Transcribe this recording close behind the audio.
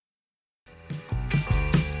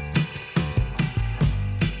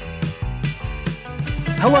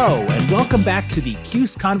Hello, and welcome back to the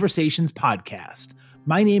CUSE Conversations podcast.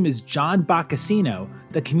 My name is John Boccacino,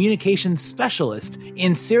 the communications specialist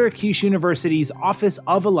in Syracuse University's Office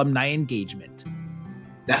of Alumni Engagement.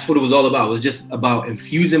 That's what it was all about. It was just about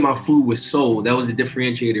infusing my food with soul. That was the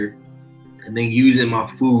differentiator. And then using my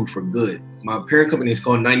food for good. My parent company is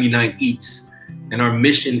called 99 Eats. And our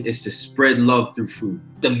mission is to spread love through food.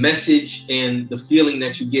 The message and the feeling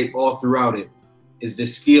that you get all throughout it is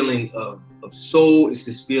this feeling of soul. It's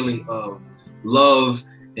this feeling of love.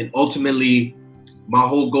 And ultimately, my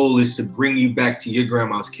whole goal is to bring you back to your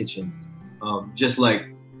grandma's kitchen. Just like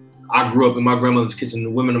I grew up in my grandmother's kitchen, the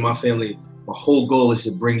women in my family, my whole goal is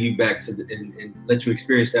to bring you back to and let you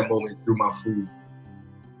experience that moment through my food.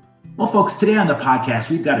 Well, folks, today on the podcast,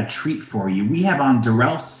 we've got a treat for you. We have on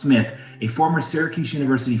Darrell Smith, a former Syracuse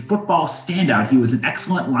University football standout. He was an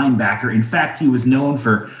excellent linebacker. In fact, he was known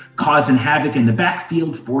for causing havoc in the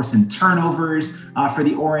backfield, forcing turnovers for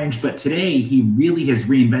the Orange. But today, he really has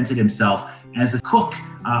reinvented himself as a cook,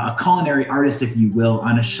 a culinary artist, if you will,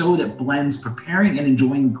 on a show that blends preparing and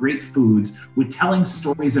enjoying great foods with telling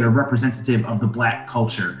stories that are representative of the Black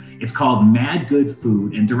culture. It's called Mad Good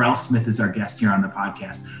Food, and Darrell Smith is our guest here on the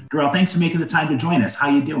podcast. Darrell, thanks for making the time to join us. How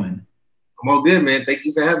you doing? I'm all good, man. Thank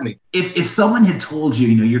you for having me. If someone had told you,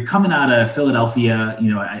 you're coming out of Philadelphia,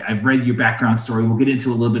 I've read your background story. We'll get into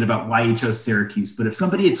a little bit about why you chose Syracuse. But if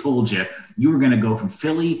somebody had told you you were going to go from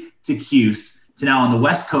Philly to CUSE to now on the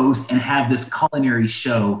West Coast and have this culinary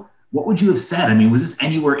show, what would you have said? I mean, was this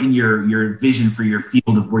anywhere in your vision for your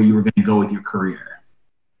field of where you were going to go with your career?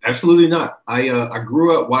 Absolutely not. I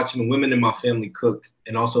grew up watching the women in my family cook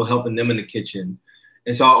and also helping them in the kitchen.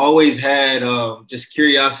 And so I always had just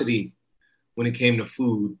curiosity when it came to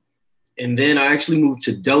food. And then I actually moved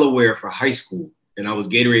to Delaware for high school, and I was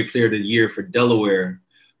Gatorade Player of the Year for Delaware,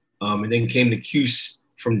 and then came to CUSE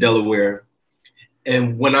from Delaware.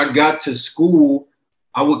 And when I got to school,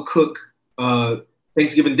 I would cook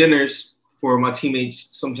Thanksgiving dinners for my teammates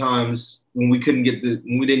sometimes when we didn't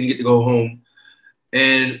get to go home.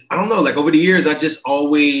 And I don't know, like over the years, I just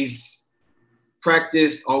always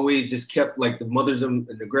practiced, always just kept like the mothers and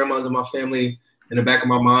the grandmas in my family in the back of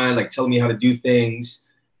my mind, like telling me how to do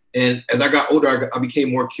things. And as I got older, I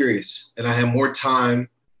became more curious and I had more time.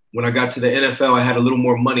 When I got to the NFL, I had a little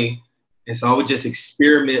more money. And so I would just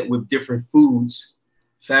experiment with different foods.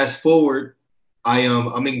 Fast forward,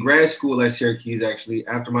 I'm in grad school at Syracuse, actually,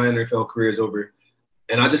 after my NFL career is over.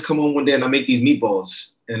 And I just come home one day and I make these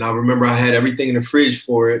meatballs. And I remember I had everything in the fridge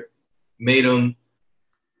for it, made them.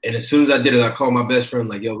 And as soon as I did it, I called my best friend,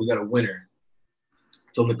 like, yo, we got a winner.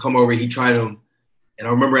 Told him to come over, he tried them. And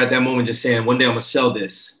I remember at that moment just saying, one day I'm gonna sell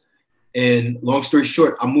this. And long story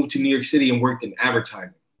short, I moved to New York City and worked in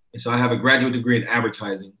advertising. And so I have a graduate degree in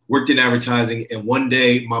advertising, worked in advertising. And one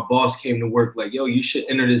day my boss came to work like, yo, you should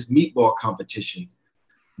enter this meatball competition,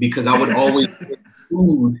 because I would always bring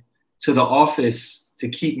food to the office to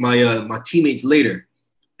keep my teammates later.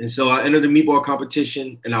 And so I entered the meatball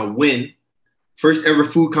competition and I win. First ever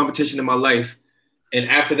food competition in my life. And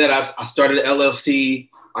after that, I started an LLC.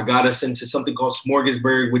 I got us into something called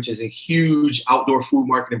Smorgasburg, which is a huge outdoor food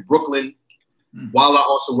market in Brooklyn, while I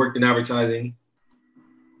also worked in advertising.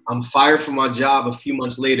 I'm fired from my job a few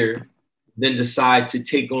months later, then decide to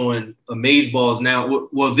take on Amazeballs now.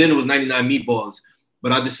 Well, then it was 99 Meatballs,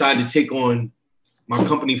 but I decided to take on my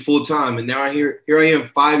company full time. And now here I am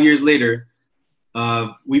 5 years later.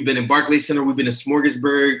 We've been in Barclays Center. We've been in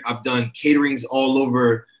Smorgasburg. I've done caterings all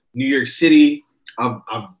over New York City.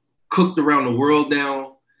 I've cooked around the world now.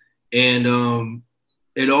 And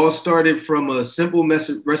it all started from a simple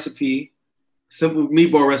meatball recipe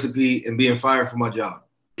and being fired from my job.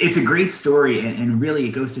 It's a great story, and really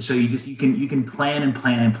it goes to show you can plan and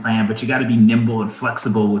plan and plan, but you got to be nimble and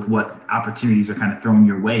flexible with what opportunities are kind of thrown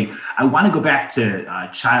your way. I want to go back to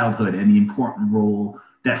childhood and the important role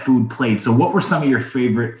that food played. So what were some of your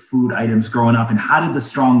favorite food items growing up, and how did the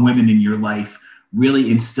strong women in your life really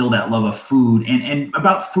instill that love of food and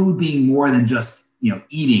about food being more than just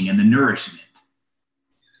eating and the nourishment?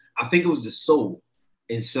 I think it was the soul.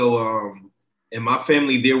 And so in my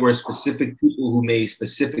family, there were specific people who made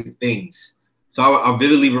specific things. So I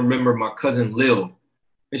vividly remember my cousin Lil,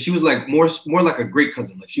 and she was like more like a great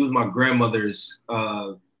cousin. Like she was my grandmother's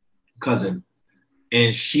cousin,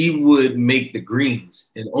 and she would make the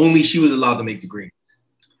greens, and only she was allowed to make the greens.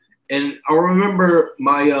 And I remember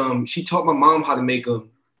she taught my mom how to make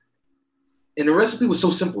them. And the recipe was so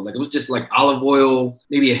simple. Like it was just like olive oil,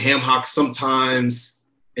 maybe a ham hock sometimes,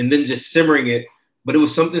 and then just simmering it. But it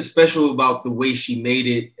was something special about the way she made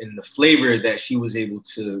it and the flavor that she was able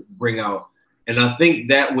to bring out. And I think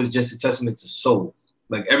that was just a testament to soul.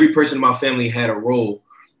 Like every person in my family had a role.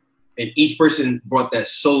 and each person brought that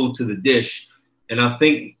soul to the dish. And I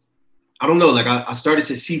think, I don't know, like I started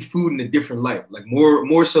to see food in a different light, like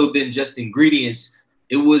more so than just ingredients.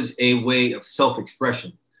 It was a way of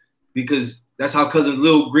self-expression, because that's how Cousin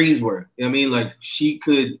Lil Greens were. You know what I mean? Like she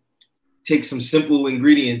could take some simple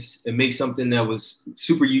ingredients and make something that was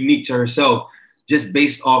super unique to herself, just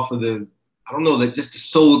based off of the, I don't know, like just the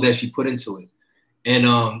soul that she put into it. And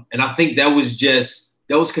I think that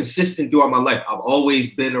was consistent throughout my life. I've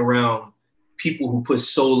always been around people who put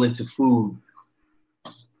soul into food.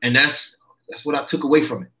 And that's what I took away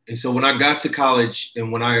from it. And so when I got to college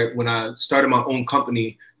and when I started my own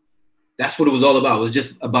company, that's what it was all about. It was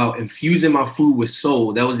just about infusing my food with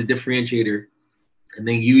soul. That was the differentiator. And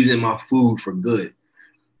then using my food for good.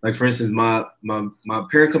 Like for instance, my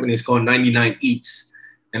parent company is called 99 Eats,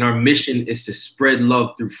 and our mission is to spread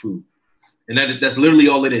love through food. And that's literally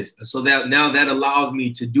all it is. And so that now that allows me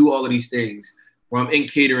to do all of these things where I'm in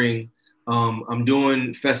catering, I'm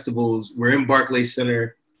doing festivals, we're in Barclays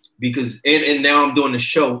Center, because and now I'm doing the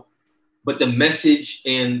show, but the message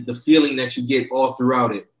and the feeling that you get all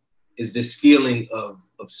throughout it is this feeling of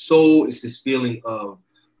soul, it's this feeling of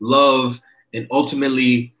love. And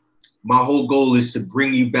ultimately, my whole goal is to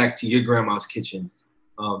bring you back to your grandma's kitchen.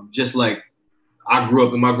 Just like I grew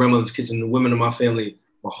up in my grandmother's kitchen, the women of my family,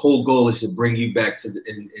 my whole goal is to bring you back to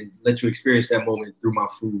and let you experience that moment through my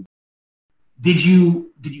food. Did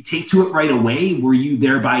you take to it right away? Were you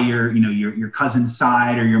there by your cousin's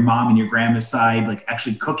side or your mom and your grandma's side, like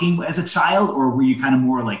actually cooking as a child? Or were you kind of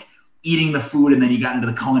more like eating the food and then you got into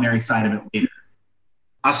the culinary side of it later?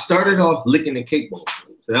 I started off licking the cake bowl.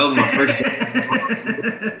 So that was my first.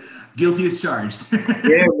 Guilty as charged. Yeah,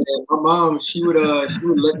 man. My mom, she would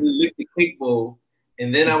let me lick the cake bowl,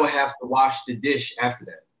 and then I would have to wash the dish after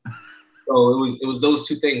that. So it was those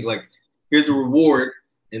two things. Like, here's the reward,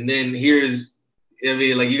 and then here's, I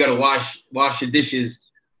mean, like you got to wash your dishes,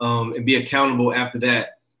 and be accountable after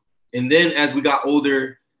that. And then as we got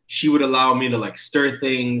older, she would allow me to like stir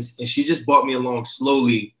things, and she just brought me along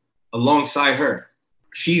slowly alongside her.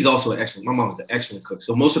 She's also my mom is an excellent cook.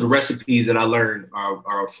 So most of the recipes that I learned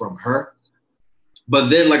are from her. But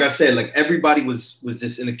then, like I said, like everybody was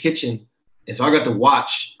just in the kitchen. And so I got to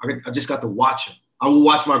watch, I just got to watch them. I would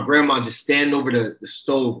watch my grandma just stand over the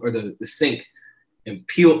stove or the sink and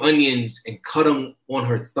peel onions and cut them on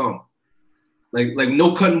her thumb. Like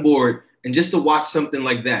no cutting board. And just to watch something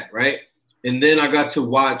like that, right? And then I got to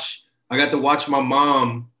watch my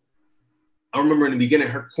mom. I remember in the beginning,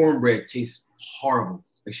 her cornbread tastes horrible.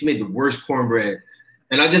 Like she made the worst cornbread.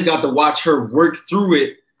 And I just got to watch her work through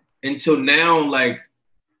it until now, like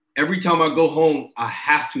every time I go home, I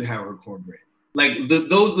have to have her cornbread. Like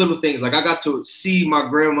those little things, like I got to see my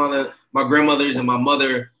grandmothers and my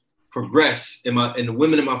mother progress, and the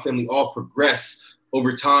women in my family all progress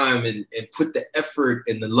over time and put the effort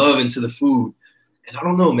and the love into the food. And I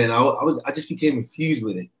don't know, man, I just became infused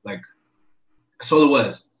with it. Like that's all it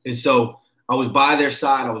was. And so I was by their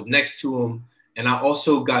side, I was next to them. And I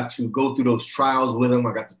also got to go through those trials with them.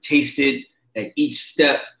 I got to taste it at each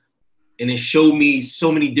step. And it showed me so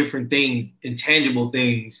many different things, intangible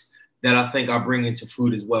things that I think I bring into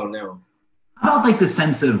food as well now. How about like the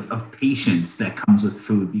sense of patience that comes with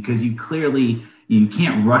food? Because you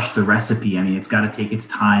can't rush the recipe. I mean, it's got to take its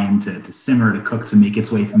time to simmer, to cook, to make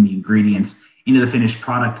its way from the ingredients into the finished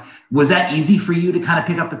product. Was that easy for you to kind of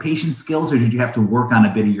pick up the patience skills, or did you have to work on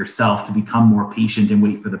a bit of yourself to become more patient and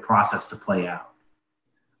wait for the process to play out?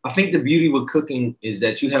 I think the beauty with cooking is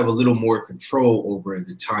that you have a little more control over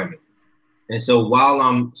the timing. And so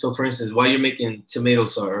for instance, while you're making tomato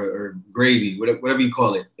sauce or gravy, whatever you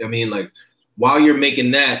call it, I mean, like while you're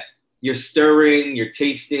making that, you're stirring, you're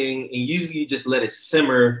tasting, and usually you just let it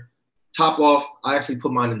simmer. Top off, I actually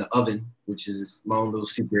put mine in the oven, which is my own little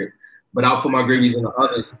secret. But I'll put my gravies in the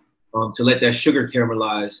oven to let that sugar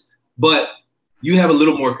caramelize. But you have a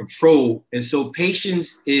little more control. And so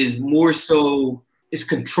patience is more so, it's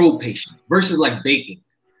control patience versus like baking.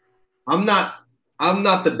 I'm not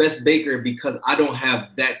the best baker because I don't have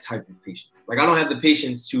that type of patience. Like I don't have the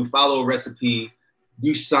patience to follow a recipe,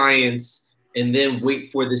 do science, and then wait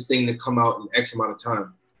for this thing to come out in X amount of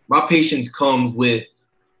time. My patience comes with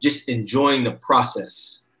just enjoying the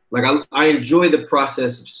process. Like I enjoy the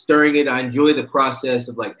process of stirring it. I enjoy the process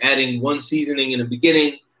of like adding one seasoning in the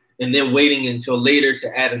beginning and then waiting until later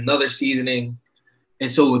to add another seasoning.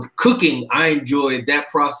 And so with cooking, I enjoy that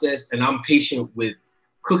process, and I'm patient with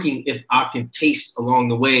cooking if I can taste along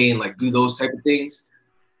the way and like do those type of things.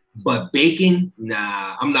 But baking,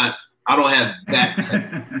 nah, I don't have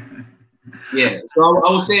that. Yeah. So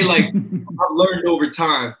I would say like I've learned over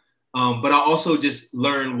time, but I also just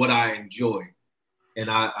learned what I enjoy. And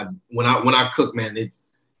when I cook, man, if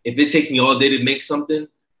it takes me all day to make something,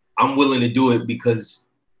 I'm willing to do it because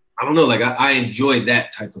I don't know, like I enjoy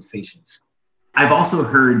that type of patience. I've also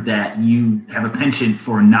heard that you have a penchant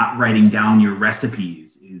for not writing down your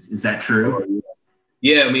recipes. Is that true? Oh, yeah.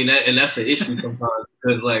 Yeah, I mean, and that's an issue sometimes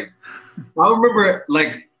because, like, I remember,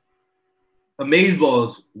 like,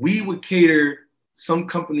 Amazeballs, we would cater some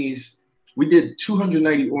companies. We did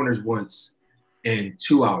 290 orders once in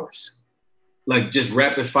 2 hours, like just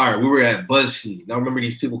rapid fire. We were at BuzzFeed. And I remember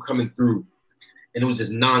these people coming through, and it was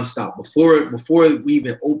just nonstop. Before we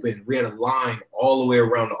even opened, we had a line all the way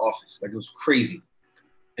around the office. Like, it was crazy.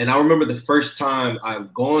 And I remember the first time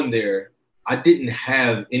I've gone there, I didn't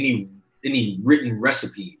have any written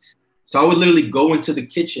recipes. So I would literally go into the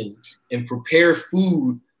kitchen and prepare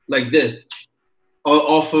food like this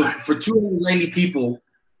off of for 290 people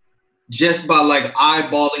just by like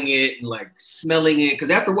eyeballing it and like smelling it.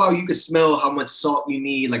 Because after a while, you could smell how much salt you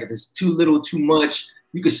need. Like if it's too little, too much,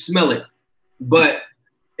 you could smell it. But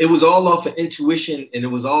it was all off of intuition and it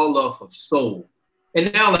was all off of soul.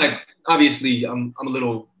 And now, like, obviously, I'm a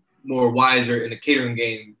little more wiser in the catering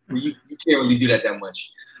game where you can't really do that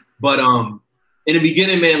much. But in the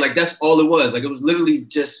beginning, man, like that's all it was. Like it was literally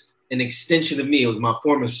just an extension of me. It was my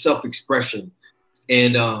form of self-expression.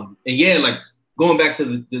 And yeah, like going back to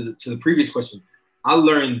the previous question, I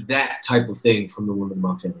learned that type of thing from the women in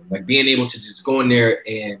my family. Like being able to just go in there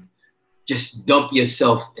and just dump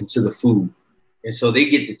yourself into the food. And so they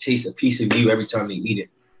get to taste a piece of you every time they eat it.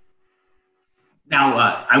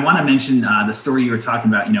 Now, I want to mention the story you were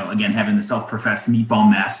talking about, again, having the self-professed meatball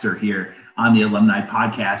master here on the Alumni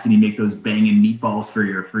Podcast, and you make those banging meatballs for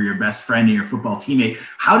your best friend and your football teammate.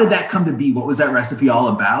 How did that come to be? What was that recipe all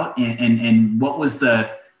about? And what was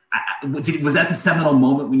was that the seminal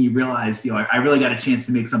moment when you realized, I really got a chance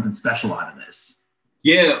to make something special out of this?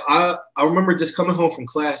 Yeah, I remember just coming home from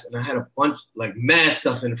class and I had a bunch, like mad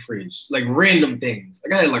stuff in the fridge, like random things.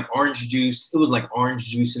 Like I had like orange juice. It was like orange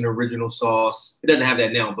juice in the original sauce. It doesn't have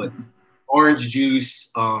that now, but orange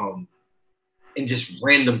juice and just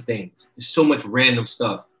random things. There's so much random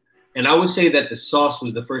stuff. And I would say that the sauce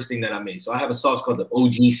was the first thing that I made. So I have a sauce called the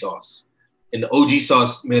OG sauce. And the OG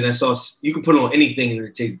sauce, man, that sauce, you can put it on anything and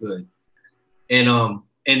it tastes good. And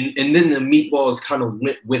then the meatballs kind of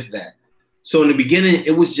went with that. So in the beginning,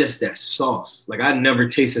 it was just that sauce. Like I never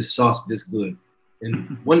tasted sauce this good.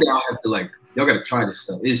 And one day I'll have to y'all gotta try this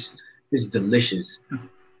stuff. It's delicious.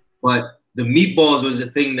 But the meatballs was a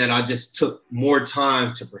thing that I just took more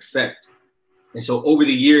time to perfect. And so over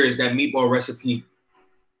the years, that meatball recipe,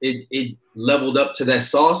 it leveled up to that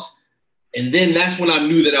sauce. And then that's when I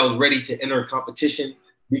knew that I was ready to enter a competition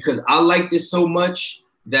because I liked it so much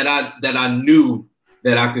that I knew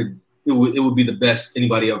that it would be the best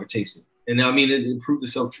anybody ever tasted. And I mean, it proved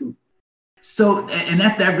itself true. So, and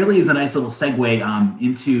that really is a nice little segue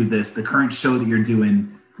into the current show that you're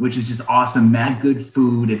doing, which is just awesome. Mad Good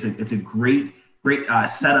Food. It's a great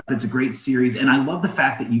setup. It's a great series. And I love the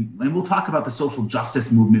fact that and we'll talk about the social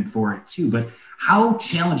justice movement for it too, but how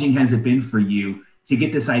challenging has it been for you to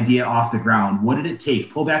get this idea off the ground? What did it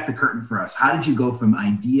take? Pull back the curtain for us. How did you go from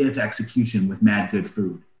idea to execution with Mad Good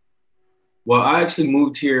Food? Well, I actually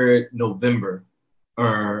moved here November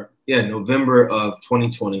of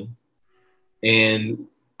 2020. And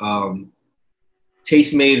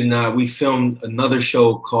Tastemade and I, we filmed another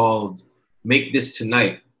show called Make This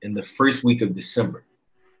Tonight in the first week of December.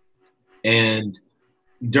 And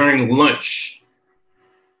during lunch,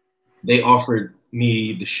 they offered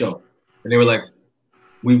me the show. And they were like,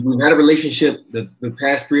 we've had a relationship the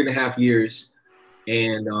past 3.5 years.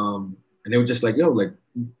 And they were just like, yo, like,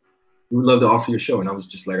 we would love to offer your show. And I was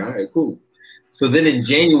just like, all right, cool. So then in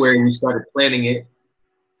January, we started planning it.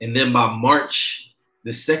 And then by March,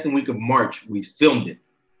 the second week of March, we filmed it.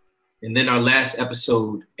 And then our last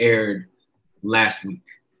episode aired last week.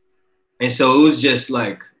 And so it was just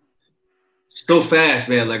like so fast,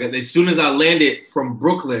 man. Like as soon as I landed from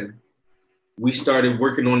Brooklyn, we started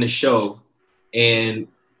working on the show. And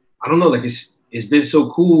I don't know, like it's been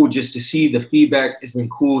so cool just to see the feedback. It's been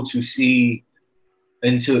cool to see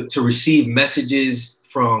and to receive messages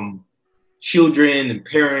from children and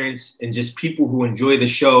parents and just people who enjoy the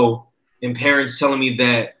show, and parents telling me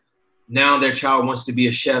that now their child wants to be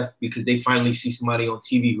a chef because they finally see somebody on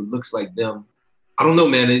TV who looks like them. I don't know,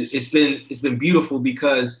 man. It's been beautiful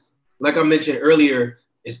because, like I mentioned earlier,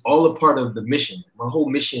 it's all a part of the mission. My whole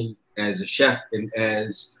mission as a chef and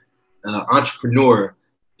as an entrepreneur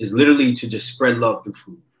is literally to just spread love through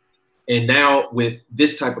food. And now with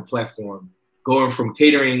this type of platform, going from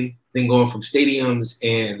catering, then going from stadiums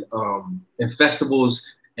and festivals,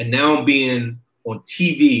 and now being on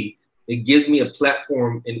TV, it gives me a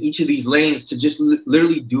platform in each of these lanes to just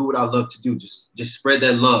literally do what I love to do, just spread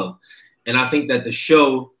that love. And I think that the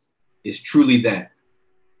show is truly that.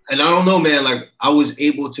 And I don't know, man, like I was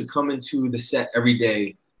able to come into the set every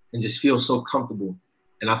day and just feel so comfortable.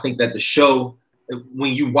 And I think that the show,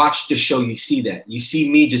 when you watch the show, you see that. You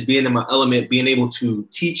see me just being in my element, being able to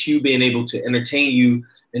teach you, being able to entertain you,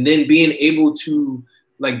 and then being able to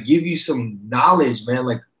like give you some knowledge, man.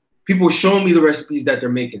 Like people showing me the recipes that they're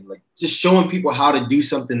making, like just showing people how to do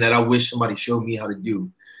something that I wish somebody showed me how to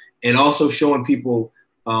do. And also showing people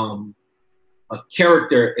a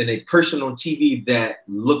character and a person on TV that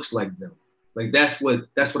looks like them. Like that's what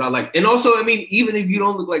I like. And also, I mean, even if you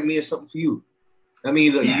don't look like me, it's something for you. I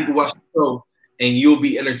mean, like, you can watch the show and you'll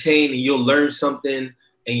be entertained and you'll learn something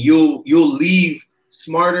and you'll leave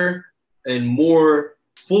smarter and more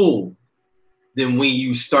full than when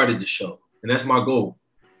you started the show. And that's my goal.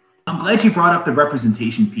 I'm glad you brought up the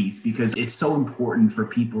representation piece because it's so important for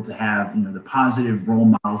people to have, the positive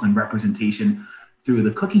role models and representation through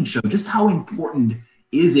the cooking show. Just how important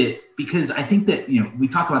is it? Because I think that, we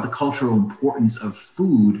talk about the cultural importance of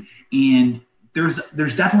food, and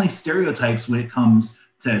there's definitely stereotypes when it comes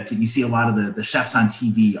to you see a lot of the chefs on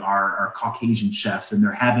TV are Caucasian chefs, and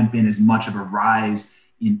there haven't been as much of a rise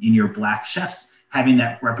in your Black chefs having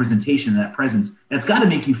that representation, that presence. That's got to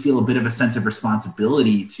make you feel a bit of a sense of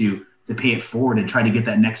responsibility to pay it forward and try to get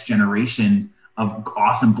that next generation of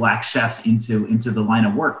awesome Black chefs into the line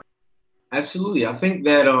of work. Absolutely. I think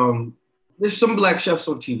that there's some Black chefs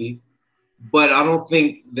on TV, but I don't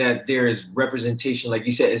think that there is representation. Like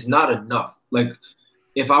you said, it's not enough. Like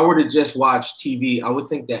if I were to just watch TV, I would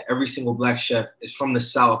think that every single Black chef is from the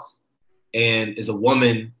South and is a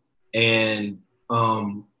woman and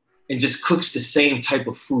just cooks the same type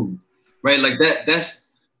of food, right? Like that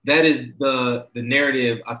is the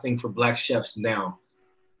narrative, I think, for Black chefs now.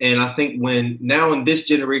 And I think when now in this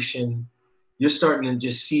generation, you're starting to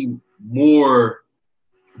just see more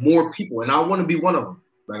people, and I want to be one of them.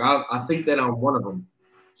 Like I think that I'm one of them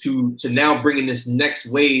to now bring in this next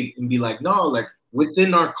wave and be like, no, like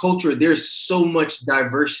within our culture, there's so much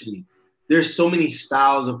diversity. There's so many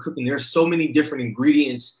styles of cooking. There's so many different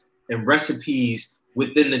ingredients and recipes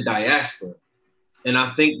within the diaspora. And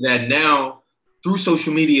I think that now through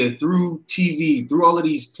social media, through TV, through all of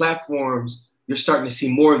these platforms, you're starting to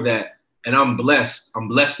see more of that. And I'm blessed. I'm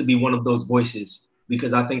blessed to be one of those voices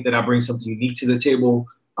because I think that I bring something unique to the table.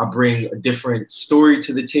 I bring a different story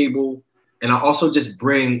to the table. And I also just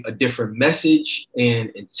bring a different message and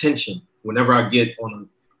intention whenever I get on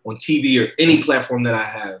TV or any platform that I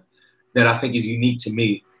have that I think is unique to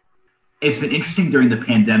me. It's been interesting during the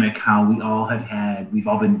pandemic how we've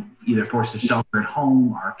all been either forced to shelter at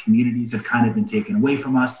home. Our communities have kind of been taken away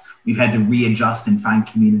from us. We've had to readjust and find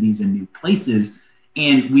communities in new places.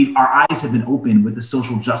 And our eyes have been opened with the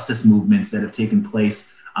social justice movements that have taken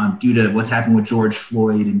place due to what's happened with George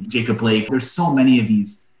Floyd and Jacob Blake. There's so many of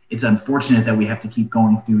these. It's unfortunate that we have to keep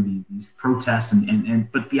going through these protests,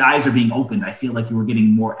 but the eyes are being opened. I feel like we're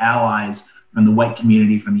getting more allies from the white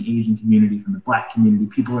community, from the Asian community, from the Black community.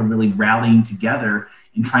 People are really rallying together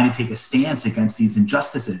and trying to take a stance against these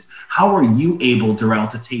injustices. How are you able, Darrell,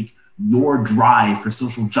 to take your drive for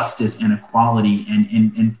social justice and equality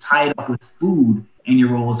and tie it up with food and your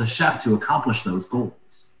role as a chef to accomplish those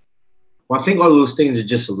goals? Well, I think all of those things are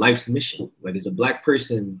just a life's mission. Like as a Black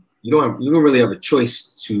person, you don't really have a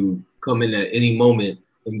choice to come in at any moment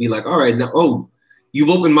and be like, all right, now, you've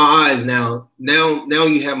opened my eyes now. Now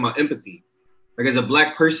you have my empathy. Like as a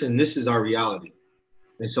Black person, this is our reality.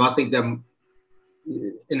 And so I think that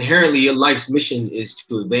inherently your life's mission is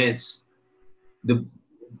to advance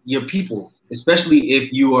your people, especially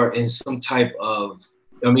if you are in some type of,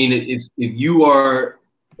 if you are,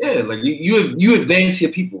 like you advance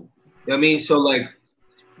your people. You know what I mean? So like,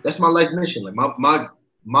 that's my life's mission. Like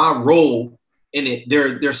my role in it,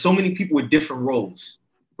 there's so many people with different roles,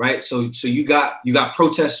 right? So you got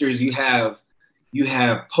protesters, you have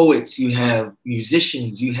poets, you have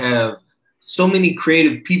musicians, you have so many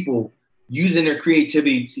creative people using their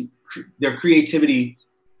creativity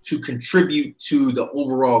to contribute to the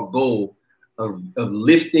overall goal of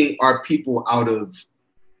lifting our people out of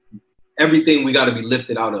everything we got to be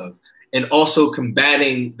lifted out of, and also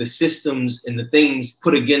combating the systems and the things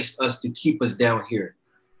put against us to keep us down here.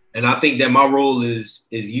 And I think that my role is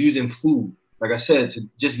using food, like I said, to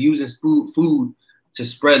just using food to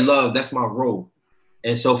spread love. That's my role.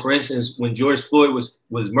 And so, for instance, when George Floyd was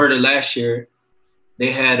murdered last year,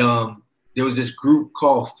 they had there was this group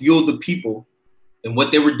called Fuel the People, and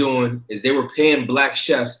what they were doing is they were paying Black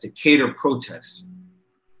chefs to cater protests.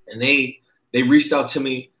 And they reached out to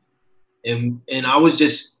me and I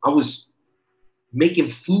was making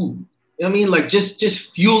food. I mean, like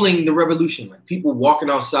just fueling the revolution. Like people walking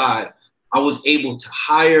outside, I was able to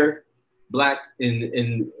hire Black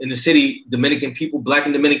in the city, Dominican people, Black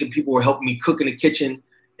and Dominican people were helping me cook in the kitchen.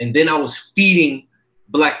 And then I was feeding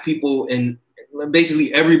Black people and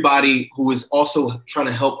basically everybody who was also trying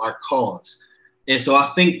to help our cause. And so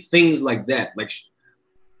I think things like that, like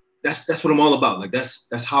that's what I'm all about. Like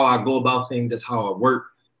that's how I go about things. That's how I work.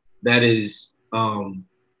 That is,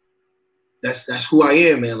 that's who I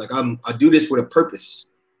am, man. Like I do this with a purpose.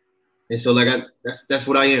 And so like that's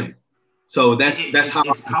what I am. So that's how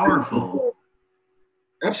it's powerful.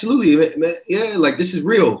 Absolutely, man. Yeah, like this is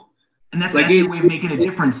real. And that's your way of making a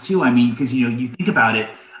difference too. I mean, because you think about it,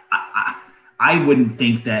 I wouldn't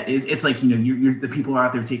think that it's like you're the people are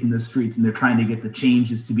out there taking the streets and they're trying to get the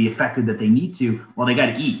changes to be effective that they need to. Well, they got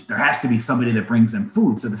to eat. There has to be somebody that brings them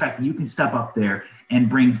food. So the fact that you can step up there and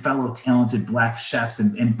bring fellow talented Black chefs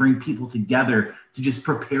and bring people together to just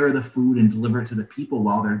prepare the food and deliver it to the people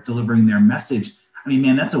while they're delivering their message. I mean,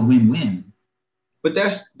 man, that's a win-win. But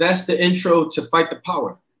that's the intro to Fight the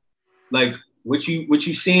Power. Like what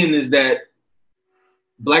you seeing is that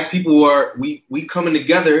Black people we coming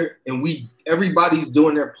together and everybody's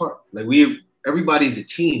doing their part. Like everybody's a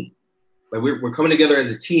team. Like we're coming together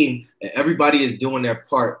as a team and everybody is doing their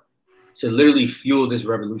part to literally fuel this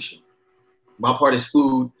revolution. My part is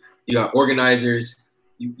food. You got organizers,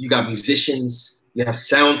 you got musicians, you have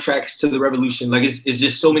soundtracks to the revolution. Like it's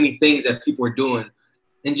just so many things that people are doing.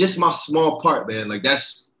 And just my small part, man. Like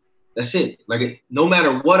that's it. Like no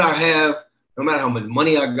matter what I have, no matter how much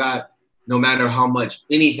money I got, no matter how much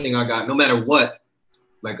anything I got, no matter what,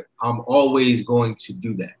 like I'm always going to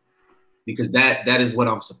do that because that is what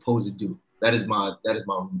I'm supposed to do. That is my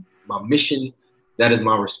mission. That is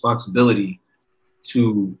my responsibility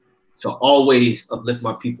to always uplift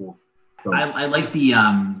my people. So, I like the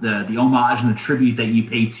homage and the tribute that you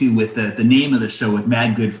pay to with the name of the show with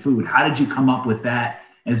Mad Good Food. How did you come up with that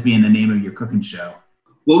as being the name of your cooking show?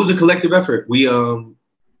 Well, it was a collective effort. We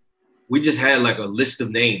just had like a list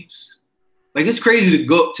of names. Like it's crazy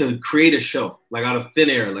to create a show like out of thin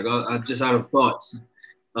air, like just out of thoughts.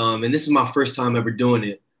 And this is my first time ever doing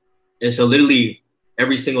it. And so literally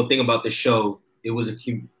every single thing about the show, it was a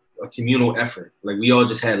communal effort. Like we all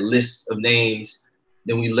just had lists of names.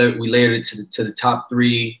 Then we layered it to the top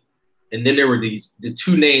three. And then there were the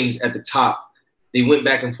two names at the top. They went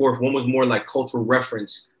back and forth. One was more like cultural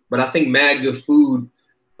reference, but I think Mad Good Food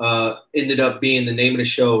ended up being the name of the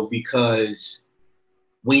show because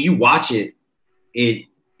when you watch it,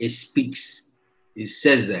 it speaks, it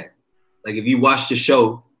says that. Like if you watch the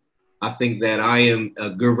show, I think that I am a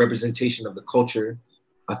good representation of the culture.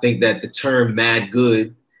 I think that the term Mad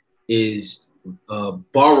Good is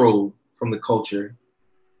borrowed from the culture.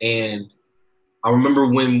 And I remember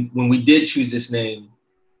when we did choose this name,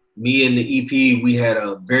 me and the EP, we had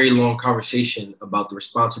a very long conversation about the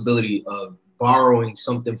responsibility of borrowing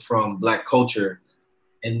something from Black culture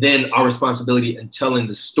and then our responsibility in telling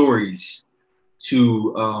the stories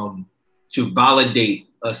to validate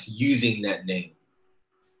us using that name.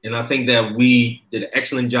 And I think that we did an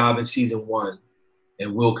excellent job in season 1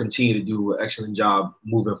 and we'll continue to do an excellent job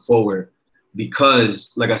moving forward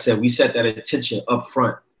because, like I said, we set that intention up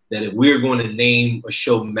front that if we're going to name a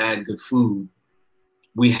show Mad Good Food,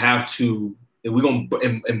 we have to, if we're going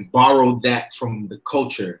to borrow that from the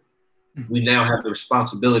culture, we now have the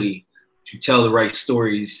responsibility to tell the right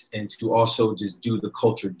stories and to also just do the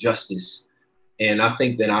culture justice. And I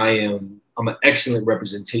think that I'm an excellent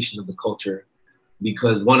representation of the culture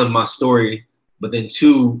because one of my story, but then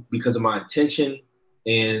two, because of my intention.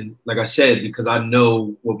 And like I said, because I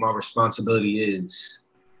know what my responsibility is.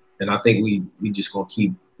 And I think we're going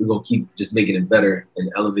to keep just making it better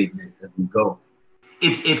and elevating it as we go.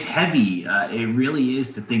 It's heavy. It really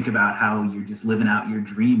is to think about how you're just living out your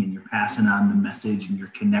dream and you're passing on the message and you're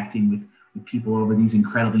connecting with people over these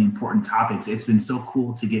incredibly important topics. It's been so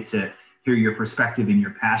cool to get to hear your perspective and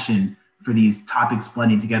your passion for these topics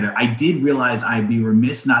blending together. I did realize I'd be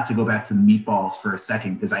remiss not to go back to the meatballs for a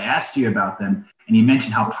second because I asked you about them and you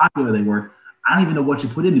mentioned how popular they were. I don't even know what you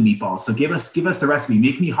put in the meatballs. So give us the recipe.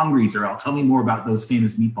 Make me hungry, Darrell. Tell me more about those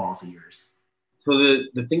famous meatballs of yours. So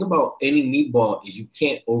the thing about any meatball is you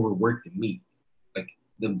can't overwork the meat. Like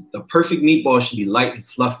the perfect meatball should be light and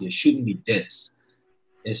fluffy. It shouldn't be dense.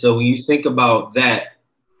 And so when you think about that,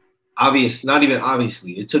 not even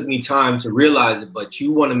obviously, it took me time to realize it, but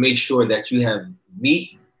you want to make sure that you have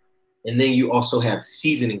meat and then you also have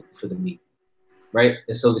seasoning for the meat, right?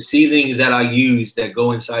 And so the seasonings that I use that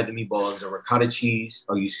go inside the meatballs are ricotta cheese,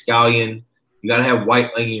 I'll use scallion. You got to have white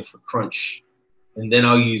onion for crunch. and then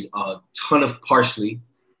I'll use a ton of parsley,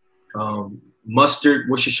 mustard,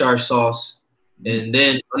 Worcestershire sauce, and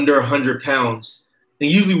then under 100 pounds. And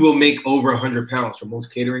usually we'll make over 100 pounds for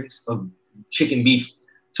most caterings of chicken, beef.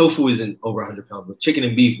 Tofu isn't over 100 pounds, but chicken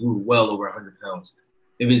and beef, we're well over 100 pounds.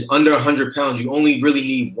 If it's under 100 pounds, you only really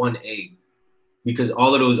need 1 egg because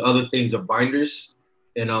all of those other things are binders.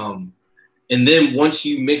 And then once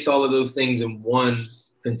you mix all of those things in one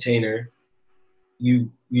container, you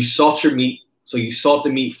salt your meat. So you salt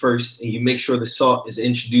the meat first and you make sure the salt is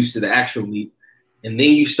introduced to the actual meat. And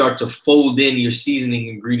then you start to fold in your seasoning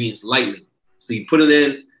ingredients lightly. So you put it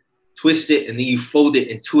in, twist it, and then you fold it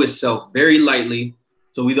into itself very lightly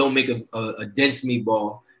so we don't make a dense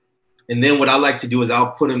meatball. And then what I like to do is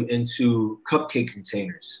I'll put them into cupcake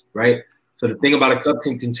containers, right? So the thing about a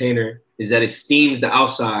cupcake container is that it steams the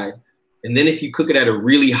outside. And then if you cook it at a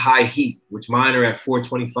really high heat, which mine are at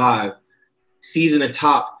 425, season the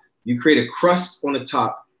top, you create a crust on the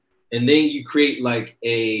top, and then you create like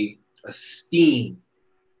a steam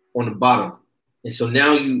on the bottom. And so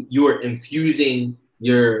now you are infusing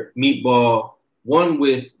your meatball, one,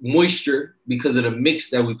 with moisture because of the mix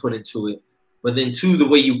that we put into it, but then two, the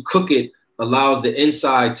way you cook it allows the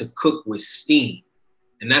inside to cook with steam.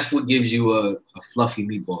 And that's what gives you a fluffy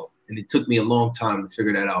meatball. And it took me a long time to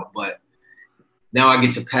figure that out, but now I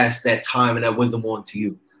get to pass that time and that wisdom on to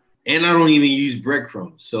you. And I don't even use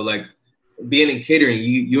breadcrumbs. So like being in catering,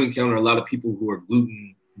 you encounter a lot of people who are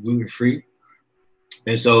gluten-free.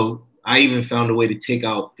 And so I even found a way to take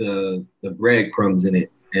out the breadcrumbs in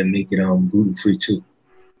it and make it gluten-free too.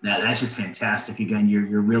 That's just fantastic. Again,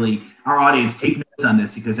 you're really, our audience, take notes on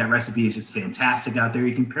this because that recipe is just fantastic out there.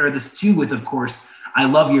 You can pair this too with, of course, I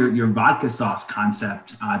love your vodka sauce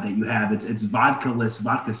concept that you have. It's vodka-less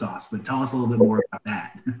vodka sauce, but tell us a little bit more about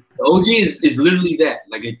that. The OG is literally that.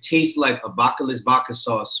 Like it tastes like a vodka-less vodka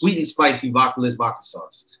sauce, sweet and spicy vodka-less vodka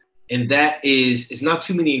sauce. And that is, it's not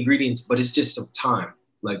too many ingredients, but it's just some time.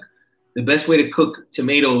 Like the best way to cook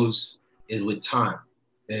tomatoes is with time.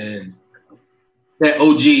 And that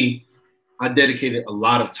OG, I dedicated a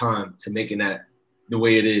lot of time to making that the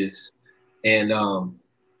way it is. And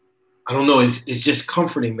I don't know, it's just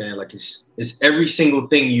comforting, man. Like it's every single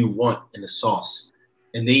thing you want in a sauce.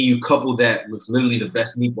 And then you couple that with literally the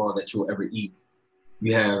best meatball that you'll ever eat.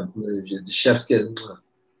 You have the chef's kiss.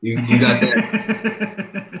 You got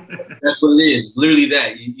that. That's what it is. It's literally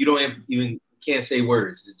that. You don't can't say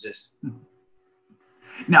words. It's just.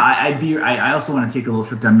 Now, I also want to take a little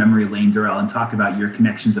trip down memory lane, Darrell, and talk about your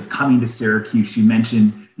connections of coming to Syracuse. You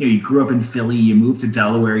mentioned, you grew up in Philly, you moved to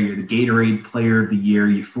Delaware, you're the Gatorade Player of the Year,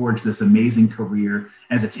 you forged this amazing career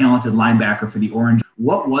as a talented linebacker for the Orange.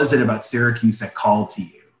 What was it about Syracuse that called to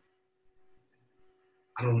you?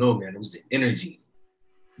 I don't know, man. It was the energy,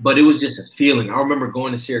 but it was just a feeling. I remember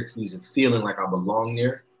going to Syracuse and feeling like I belonged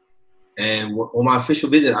there. And on my official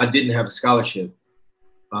visit, I didn't have a scholarship.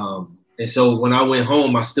 And so when I went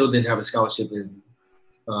home, I still didn't have a scholarship,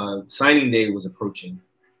 and signing day was approaching.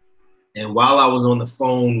 And while I was on the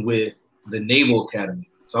phone with the Naval Academy,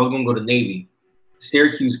 so I was going to go to Navy,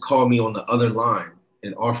 Syracuse called me on the other line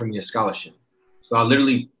and offered me a scholarship. So I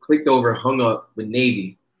literally clicked over, hung up with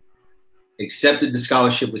Navy, accepted the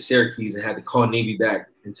scholarship with Syracuse, and had to call Navy back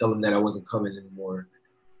and tell them that I wasn't coming anymore.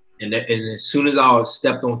 And as soon as I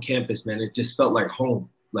stepped on campus, man, it just felt like home.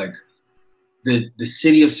 Like the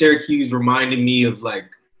city of Syracuse reminded me of like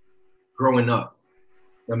growing up.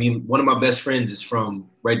 I mean, one of my best friends is from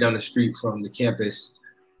right down the street from the campus.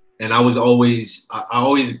 And I always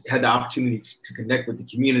had the opportunity to connect with the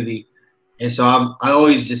community. And so I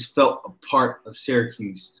always just felt a part of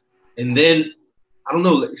Syracuse. And then, I don't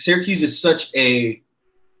know, Syracuse is such a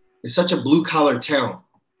blue collar town.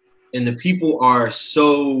 And the people are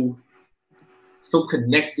so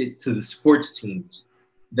connected to the sports teams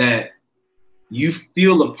that you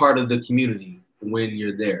feel a part of the community when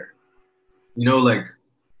you're there. Like,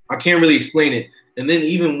 I can't really explain it. And then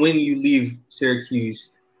even when you leave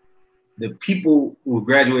Syracuse, the people who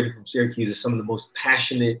graduated from Syracuse are some of the most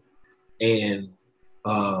passionate and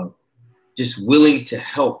just willing to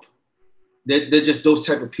help. They're just those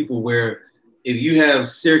type of people where if you have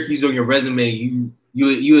Syracuse on your resume, you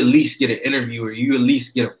at least get an interview or you at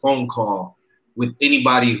least get a phone call with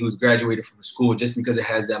anybody who's graduated from the school just because it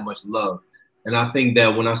has that much love. And I think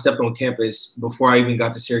that when I stepped on campus, before I even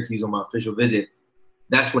got to Syracuse on my official visit,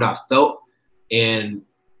 that's what I felt. And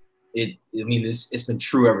it's been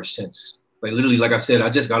true ever since. Like literally, like I said, I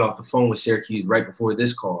just got off the phone with Syracuse right before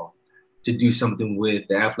this call to do something with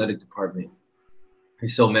the athletic department. And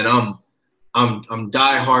so, man, I'm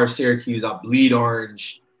diehard Syracuse. I bleed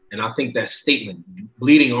orange. And I think that statement,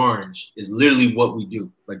 bleeding orange, is literally what we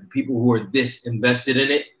do. Like the people who are this invested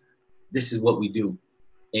in it, this is what we do.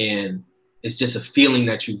 And it's just a feeling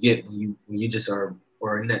that you get when you just are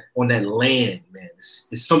or on that land, man.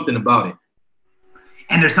 It's something about it.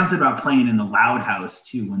 And there's something about playing in the Loud House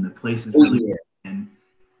too, when the place is really. Yeah. And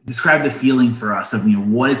describe the feeling for us of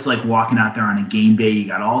what it's like walking out there on a game day. You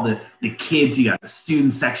got all the kids, you got the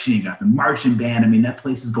student section, you got the marching band. I mean, that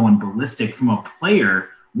place is going ballistic. From a player,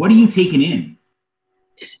 what are you taking in?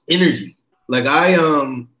 It's energy. Like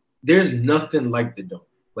there's nothing like the Dome.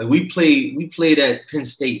 Like we played at Penn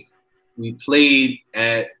State. We played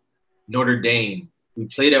at Notre Dame. We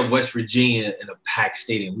played at West Virginia in a packed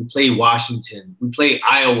stadium. We played Washington. We played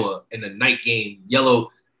Iowa in a night game, yellow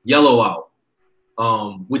out,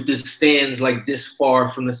 with the stands like this far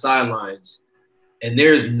from the sidelines. And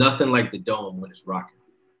there's nothing like the Dome when it's rocking.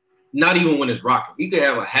 Not even when it's rocking. You could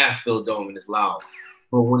have a half-filled dome and it's loud.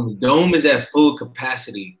 But when the Dome is at full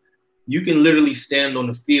capacity, you can literally stand on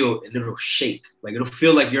the field and it'll shake. Like it'll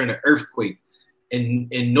feel like you're in an earthquake and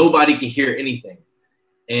nobody can hear anything.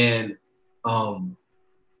 And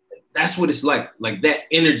that's what it's like that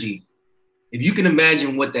energy. If you can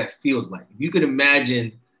imagine what that feels like, if you can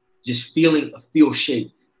imagine just feeling a field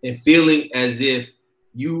shake and feeling as if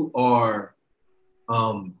you are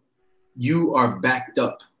backed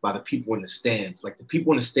up by the people in the stands. Like the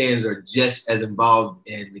people in the stands are just as involved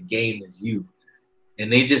in the game as you,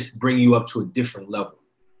 and they just bring you up to a different level.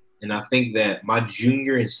 And I think that my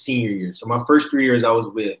junior and senior year, so my first 3 years I was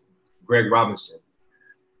with Greg Robinson.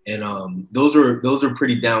 And those are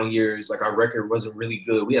pretty down years. Like our record wasn't really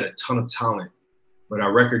good. We had a ton of talent, but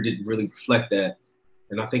our record didn't really reflect that.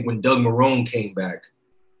 And I think when Doug Marrone came back,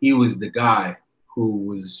 he was the guy who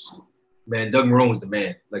was, man, Doug Marrone was the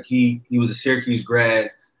man. Like he was a Syracuse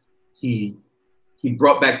grad. He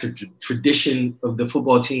brought back the tradition of the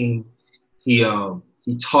football team. He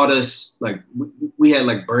taught us, like we had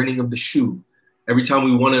like burning of the shoe. Every time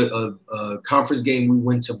we won a conference game, we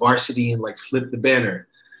went to varsity and like flipped the banner.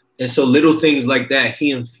 And so little things like that,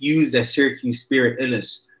 he infused that Syracuse spirit in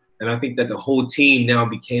us. And I think that the whole team now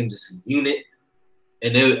became just a unit.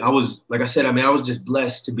 And I was, like I said, I was just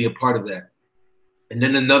blessed to be a part of that. And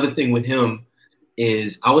then another thing with him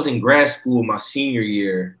is I was in grad school my senior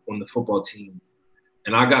year on the football team.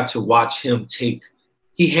 And I got to watch him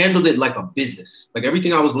he handled it like a business. Like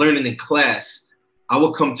everything I was learning in class, I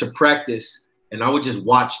would come to practice and I would just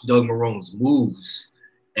watch Doug Marrone's moves.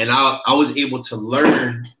 And I was able to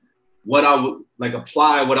learn what I would like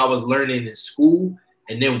apply what I was learning in school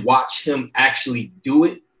and then watch him actually do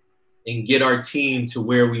it and get our team to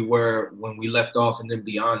where we were when we left off and then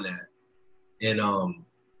beyond that. And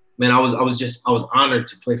man, I was honored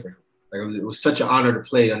to play for him. Like it was such an honor to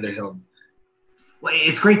play under him. Well,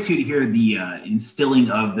 it's great too to hear the instilling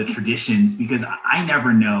of the traditions, because I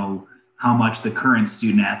never know how much the current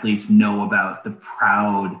student athletes know about the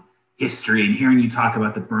proud history, and hearing you talk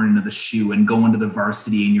about the burning of the shoe and going to the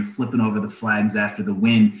varsity and you're flipping over the flags after the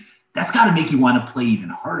win, that's got to make you want to play even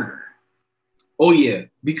harder. Oh yeah,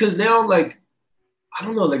 because now, like, I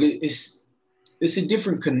don't know, like it's a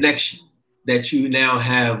different connection that you now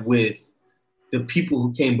have with the people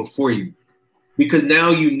who came before you, because now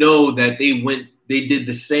you know that they did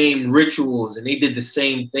the same rituals and they did the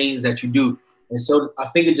same things that you do. And so I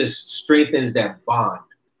think it just strengthens that bond.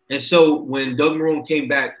 And so when Doug Marrone came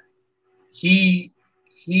back, he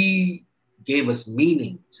gave us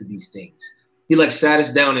meaning to these things. He like sat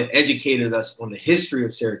us down and educated us on the history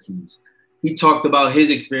of Syracuse. He talked about his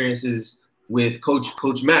experiences with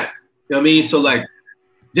Coach Mack. You know what I mean? So like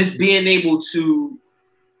just being able to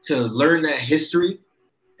learn that history.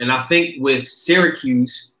 And I think with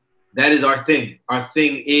Syracuse, that is our thing. Our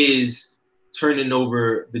thing is turning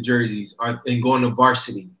over the jerseys and going to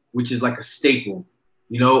varsity, which is like a staple,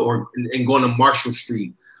 and going to Marshall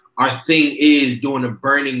Street. Our thing is doing a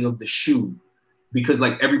burning of the shoe, because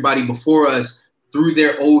like everybody before us threw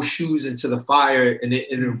their old shoes into the fire and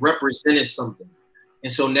it represented something.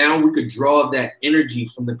 And so now we could draw that energy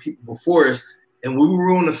from the people before us. And when we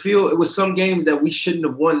were on the field, it was some games that we shouldn't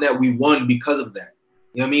have won that we won because of that.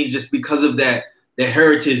 You know what I mean? Just because of that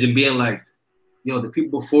heritage and being like, the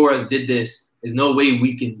people before us did this. There's no way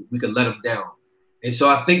we could let them down. And so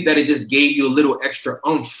I think that it just gave you a little extra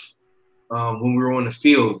oomph when we were on the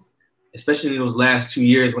field, especially in those last 2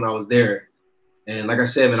 years when I was there. And like I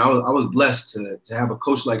said, man, I was blessed to have a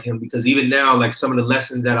coach like him, because even now, like some of the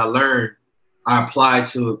lessons that I learned, I apply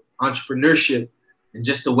to entrepreneurship and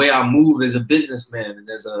just the way I move as a businessman and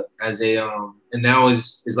and now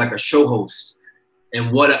is like a show host,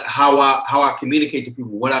 and how I communicate to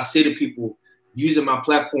people, what I say to people, using my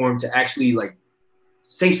platform to actually like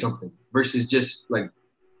say something versus just like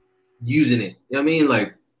using it. You know what I mean?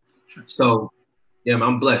 Like, so yeah, man,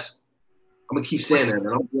 I'm blessed. I'm gonna keep saying that,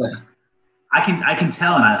 man. I'm blessed. I can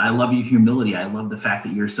tell, and I love your humility. I love the fact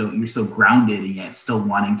that you're so grounded and yet still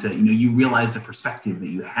wanting to, you realize the perspective that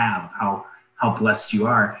you have, how blessed you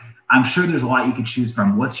are. I'm sure there's a lot you could choose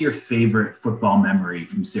from. What's your favorite football memory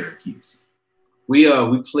from Syracuse? We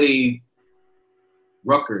played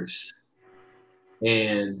Rutgers,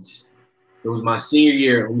 and it was my senior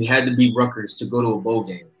year, and we had to beat Rutgers to go to a bowl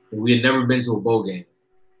game. And we had never been to a bowl game,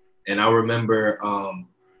 and I remember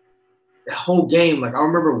the whole game. Like I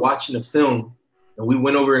remember watching the film, and we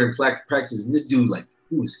went over in practice, and this dude, like,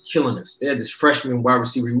 he was killing us. They had this freshman wide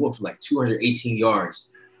receiver. He went for like 218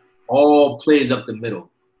 yards, all plays up the middle.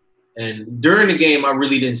 And during the game, I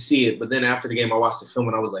really didn't see it. But then after the game, I watched the film,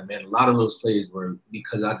 and I was like, man, a lot of those plays were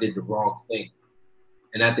because I did the wrong thing.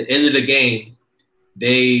 And at the end of the game,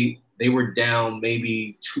 they were down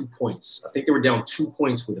maybe 2 points. I think they were down 2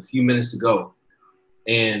 points with a few minutes to go.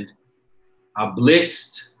 And I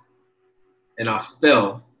blitzed, and I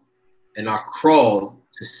fell, and I crawled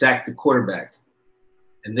to sack the quarterback.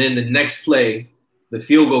 And then the next play, the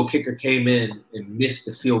field goal kicker came in and missed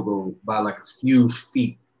the field goal by like a few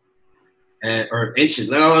feet or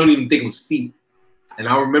inches. I don't even think it was feet. And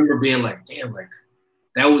I remember being like, damn, like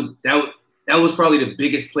that was probably the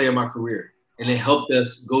biggest play of my career. And it helped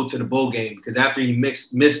us go to the bowl game because after he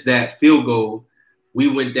missed that field goal, we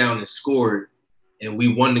went down and scored and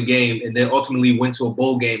we won the game, and then ultimately went to a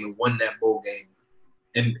bowl game and won that bowl game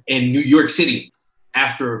in New York City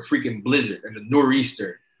after a freaking blizzard and a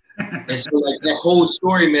nor'easter. And so like that whole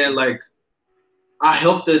story, man, like I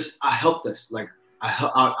helped us. Like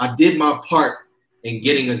I did my part in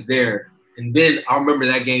getting us there. And then I remember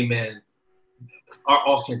that game, man, our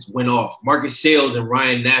offense went off. Marcus Sales and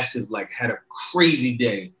Ryan Nassif like had a crazy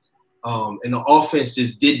day. And the offense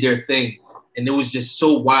just did their thing. And it was just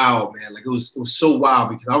so wild, man. Like it was so wild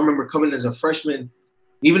because I remember coming as a freshman,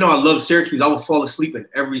 even though I loved Syracuse, I would fall asleep in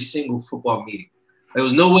every single football meeting. There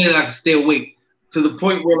was no way that I could stay awake to the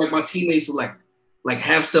point where like my teammates would like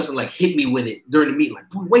have stuff and like hit me with it during the meeting, like,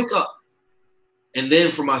 boy, wake up. And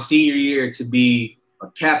then for my senior year to be a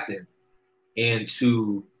captain and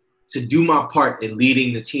to do my part in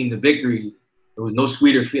leading the team to victory, there was no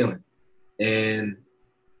sweeter feeling. And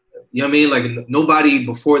you know what I mean? Like nobody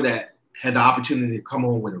before that had the opportunity to come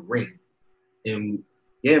home with a ring. And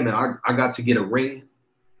yeah, man, I got to get a ring,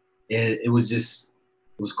 and it was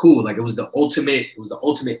cool. Like it was the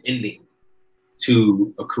ultimate ending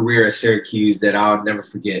to a career at Syracuse that I'll never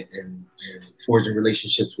forget, and forging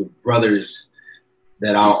relationships with brothers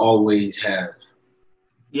that I'll always have.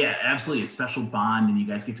 Yeah, absolutely. A special bond, and you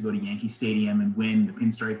guys get to go to Yankee Stadium and win the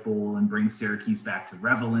Pinstripe Bowl and bring Syracuse back to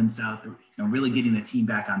relevance out there, really getting the team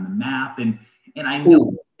back on the map. And I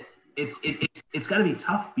know it's got to be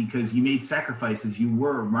tough because you made sacrifices. You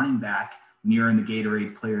were a running back when you were in the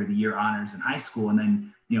Gatorade Player of the Year honors in high school, and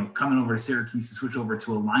then coming over to Syracuse to switch over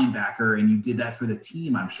to a linebacker, and you did that for the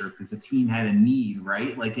team, I'm sure, because the team had a need,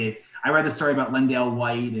 right? Like I read the story about Lendale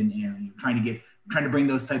White and trying to bring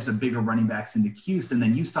those types of bigger running backs into Cuse, and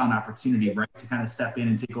then you saw an opportunity, right, to kind of step in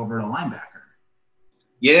and take over a linebacker.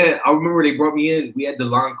 Yeah, I remember they brought me in. We had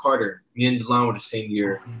DeLon Carter. Me and DeLon were the same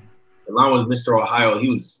year. DeLon was Mr. Ohio.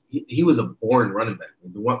 He was a born running back.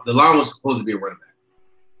 DeLon was supposed to be a running back.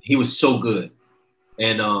 He was so good.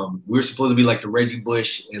 And we were supposed to be like the Reggie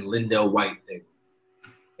Bush and Lendale White thing.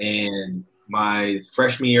 And my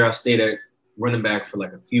freshman year, I stayed at running back for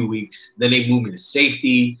like a few weeks. Then they moved me to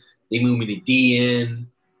safety. They moved me to DN.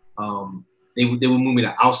 They would move me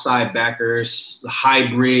to outside backers,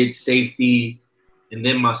 hybrid, safety. And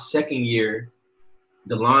then my second year,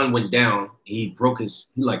 DeLon went down. He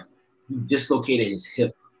dislocated his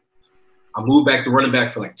hip. I moved back to running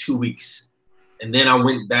back for like 2 weeks. And then I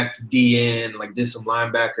went back to DN, like did some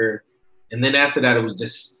linebacker. And then after that, it was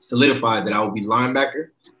just solidified that I would be linebacker.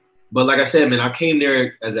 But like I said, man, I came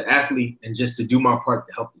there as an athlete and just to do my part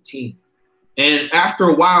to help the team. And after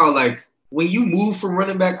a while, like when you move from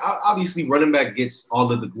running back, obviously running back gets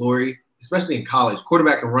all of the glory, especially in college.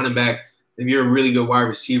 Quarterback and running back, if you're a really good wide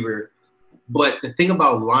receiver. But the thing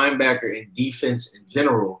about linebacker and defense in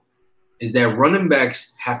general is that running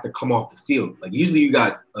backs have to come off the field. Like usually you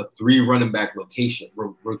got a 3 running back rotation,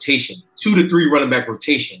 2 to 3 running back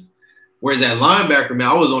rotation. Whereas at linebacker, man,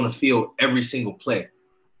 I was on the field every single play.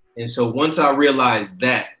 And so once I realized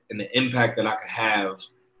that and the impact that I could have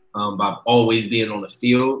by always being on the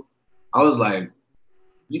field, I was like,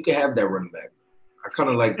 you can have that running back. I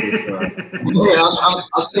kind of like this.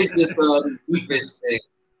 I'll take this defense thing.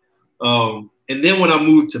 And then when I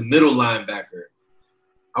moved to middle linebacker,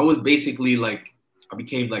 I was basically like,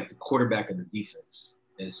 became like the quarterback of the defense.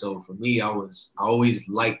 And so for me, I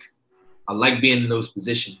like being in those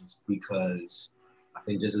positions because I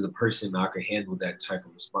think just as a person, I could handle that type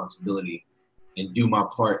of responsibility and do my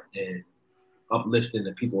part in uplifting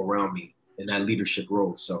the people around me in that leadership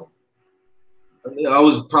role. So I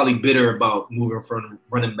was probably bitter about moving from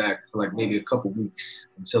running back for like maybe a couple weeks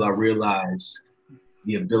until I realized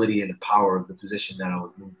the ability and the power of the position that I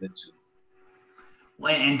was moved into.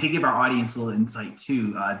 Well, and to give our audience a little insight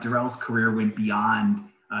too, Darrell's career went beyond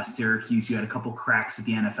Syracuse. You had a couple cracks at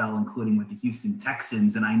the NFL, including with the Houston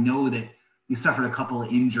Texans. And I know that you suffered a couple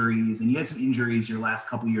of injuries, and you had some injuries your last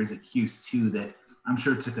couple of years at Cuse too that I'm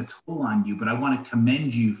sure took a toll on you. But I want to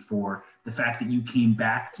commend you for the fact that you came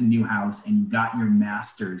back to Newhouse and you got your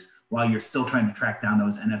master's while you're still trying to track down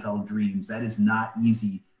those NFL dreams. That is not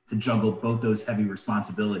easy to juggle both those heavy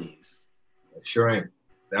responsibilities. Sure ain't.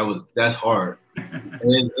 That's hard.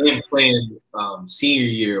 and playing senior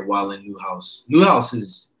year while in Newhouse. Newhouse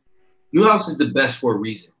is the best for a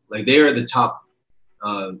reason. Like they're the top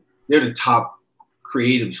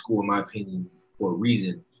creative school in my opinion for a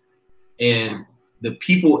reason. And the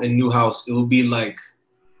people in Newhouse, it will be like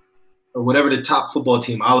whatever the top football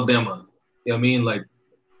team, Alabama. You know what I mean? Like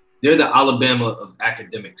they're the Alabama of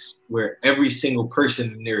academics, where every single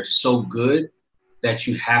person in there is so good that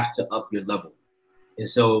you have to up your level. And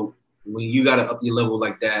so when you got to up your level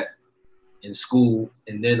like that in school,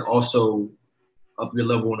 and then also up your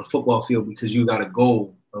level on the football field because you got a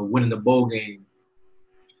goal of winning the bowl game,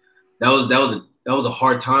 that was a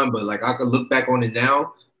hard time. But like I could look back on it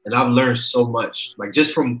now, and I've learned so much. Like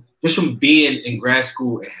just from being in grad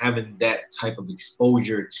school and having that type of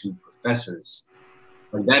exposure to professors,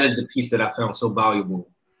 like that is the piece that I found so valuable,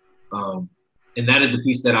 and that is the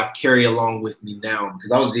piece that I carry along with me now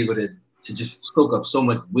because I was able to just soak up so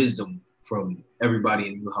much wisdom from everybody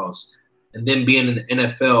in Newhouse. And then being in the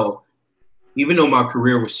NFL, even though my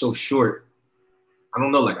career was so short, I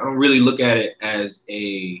don't really look at it as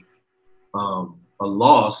a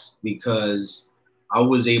loss because I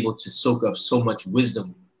was able to soak up so much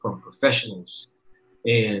wisdom from professionals.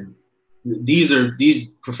 And these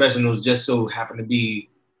professionals just so happen to be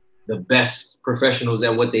the best professionals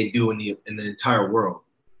at what they do in the entire world.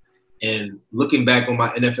 And looking back on my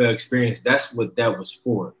NFL experience, that's what that was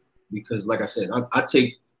for. Because like I said, I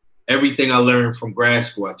take everything I learned from grad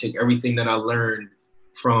school. I take everything that I learned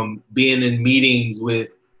from being in meetings with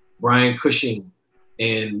Brian Cushing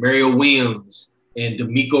and Mario Williams and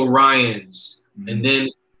D'Amico Ryans. Mm-hmm. And then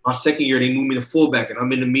my second year, they moved me to fullback, and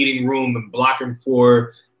I'm in the meeting room and blocking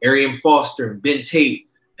for Arian Foster and Ben Tate.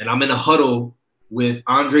 And I'm in a huddle with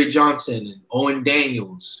Andre Johnson and Owen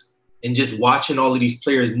Daniels, and just watching all of these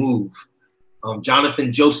players move.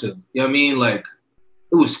 Jonathan Joseph, you know what I mean? Like,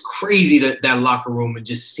 it was crazy that locker room and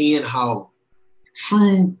just seeing how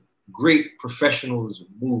true great professionals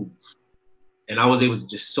move. And I was able to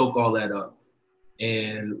just soak all that up.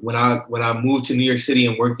 And when I moved to New York City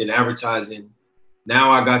and worked in advertising, now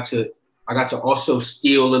I got to also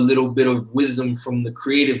steal a little bit of wisdom from the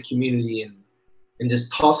creative community and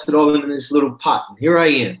just toss it all in this little pot. And here I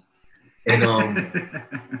am. And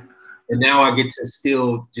and now I get to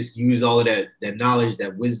still just use all of that knowledge,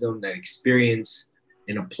 that wisdom, that experience,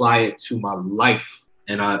 and apply it to my life.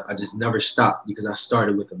 And I just never stopped because I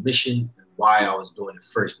started with a mission and why I was doing it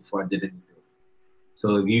first before I did anything.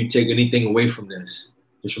 So if you take anything away from this,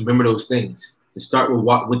 just remember those things. Just start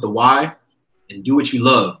with the why and do what you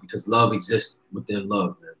love because love exists within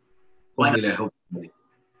love, man. Hopefully that helps me.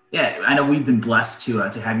 Yeah, I know we've been blessed to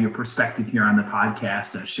have your perspective here on the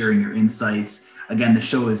podcast, sharing your insights. Again, the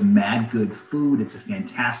show is Mad Good Food. It's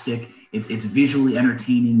it's visually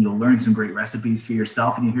entertaining. You'll learn some great recipes for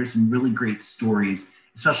yourself, and you'll hear some really great stories,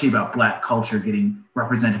 especially about Black culture getting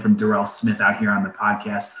represented from Darrell Smith out here on the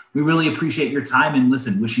podcast. We really appreciate your time, and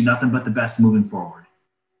listen, wish you nothing but the best moving forward.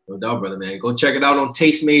 No doubt, brother, man. Go check it out on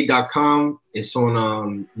tastemade.com. It's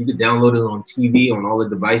on, you can download it on TV, on all the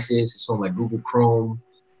devices. It's on like Google Chrome,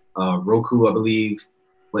 Roku, I believe.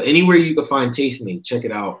 But anywhere you can find Tastemade, check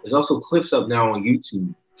it out. There's also clips up now on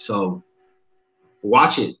YouTube. So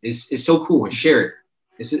watch it. It's so cool, and share it.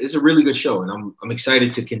 It's a really good show, and I'm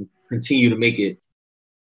excited to continue to make it.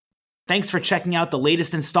 Thanks for checking out the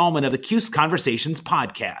latest installment of the Cuse Conversations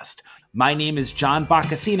podcast. My name is John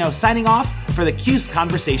Boccacino, signing off for the Cuse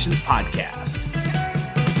Conversations podcast.